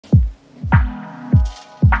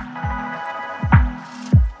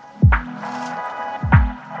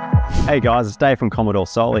Hey guys, it's Dave from Commodore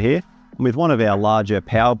Solar here. With one of our larger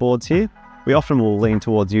power boards here, we often will lean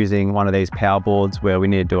towards using one of these power boards where we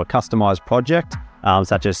need to do a customized project,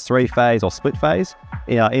 such as 3-phase or split phase.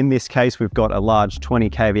 In this case, we've got a large 20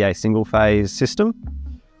 kVA single phase system.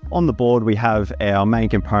 On the board, we have our main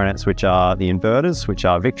components, which are the inverters, which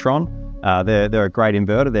are Victron. They're a great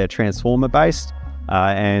inverter, they're transformer based.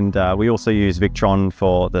 And we also use Victron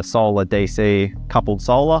for the solar DC coupled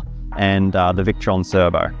solar and the Victron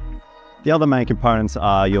servo. The other main components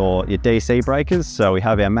are your DC breakers. So we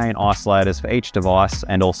have our main isolators for each device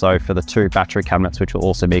and also for the 2 battery cabinets, which will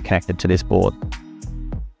also be connected to this board.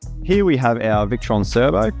 Here we have our Victron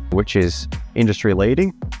servo, which is industry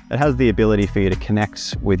leading. It has the ability for you to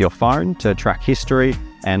connect with your phone to track history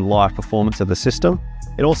and live performance of the system.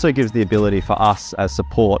 It also gives the ability for us as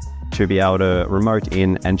support to be able to remote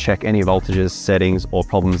in and check any voltages, settings, or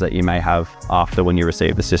problems that you may have after when you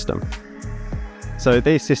receive the system. So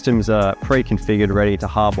these systems are pre-configured, ready to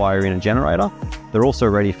hardwire in a generator. They're also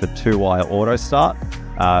ready for 2-wire auto start.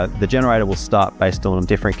 The generator will start based on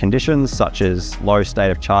different conditions, such as low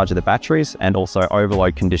state of charge of the batteries and also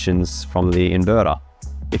overload conditions from the inverter.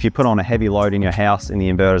 If you put on a heavy load in your house and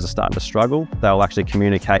the inverters are starting to struggle, they'll actually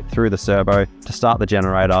communicate through the servo to start the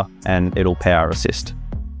generator and it'll power assist.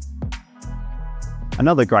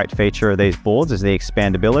 Another great feature of these boards is the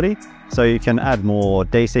expandability. So you can add more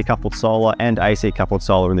DC coupled solar and AC coupled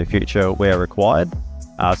solar in the future where required.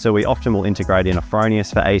 So we often will integrate in a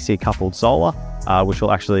Fronius for AC coupled solar, which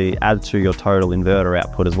will actually add to your total inverter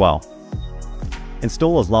output as well.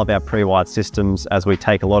 Installers love our pre-wired systems as we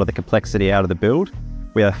take a lot of the complexity out of the build.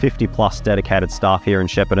 We have 50+ dedicated staff here in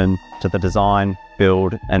Shepparton to the design,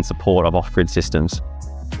 build and support of off-grid systems.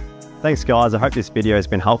 Thanks guys, I hope this video has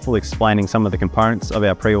been helpful explaining some of the components of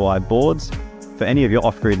our pre-wired boards. For any of your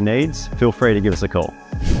off-grid needs, feel free to give us a call.